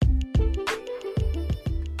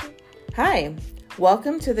Hi,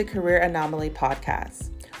 welcome to the Career Anomaly podcast,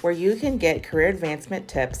 where you can get career advancement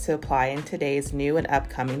tips to apply in today's new and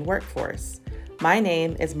upcoming workforce. My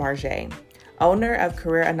name is Marjay, owner of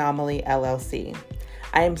Career Anomaly LLC.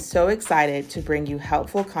 I am so excited to bring you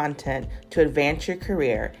helpful content to advance your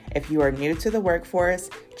career if you are new to the workforce,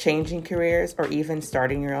 changing careers, or even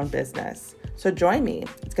starting your own business. So join me.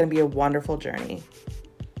 It's going to be a wonderful journey.